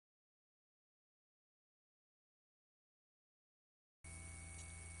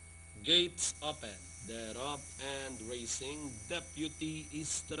Gates open. They're up and racing. Deputy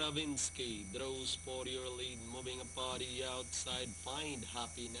Stravinsky draws for your lead, moving a party outside. Find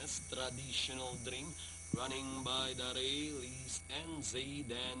happiness, traditional dream. Running by the rail is NZ.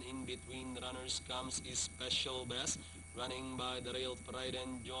 Then in between runners comes is special best. Running by the rail, pride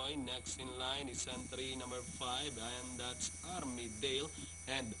and joy. Next in line is entry number 5, and that's Armidale.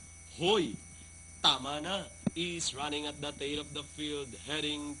 And Hoy! Tama na is running at the tail of the field,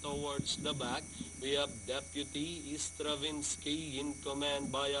 heading towards the back. We have Deputy Stravinsky in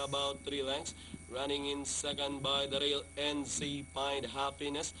command by about 3 lengths. Running in second by the rail, NC Find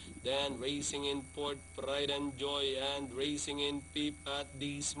Happiness. Then racing in fourth, Pride and Joy. And racing in fifth at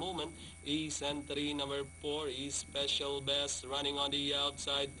this moment is entry number 4 is Special Best. Running on the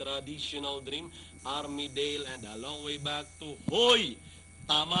outside, Traditional Dream, Armidale. And a long way back to Hoy!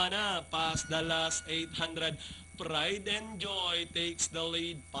 Tama na, past the last 800. Pride and Joy takes the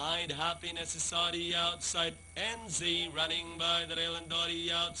lead. Find Happiness is on the outside. NZ running by the rail and on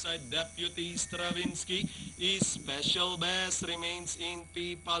the outside. Deputy Stravinsky is Special Best remains in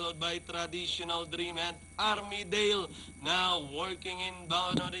P, followed by Traditional Dream and Armidale. Now working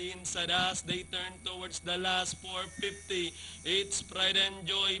inbound on the inside as they turn towards the last 450. It's Pride and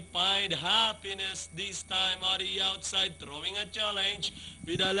Joy. Find Happiness this time on the outside, throwing a challenge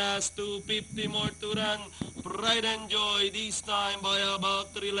with the last 250 more to run. Pride and Joy this time by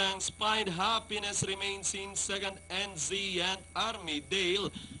about 3 lengths. Find Happiness remains in second, NZ and Armidale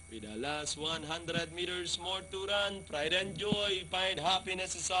with the last 100 meters more to run. Pride and Joy, Find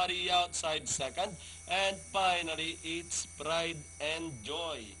Happiness is on the outside second, and finally it's Pride and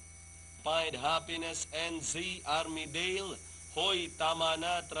Joy. Find Happiness, NZ, Armidale, Hoy, Tama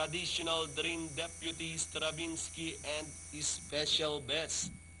na, Traditional Dream, Deputy Stravinsky, and Special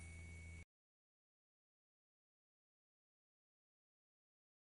Best.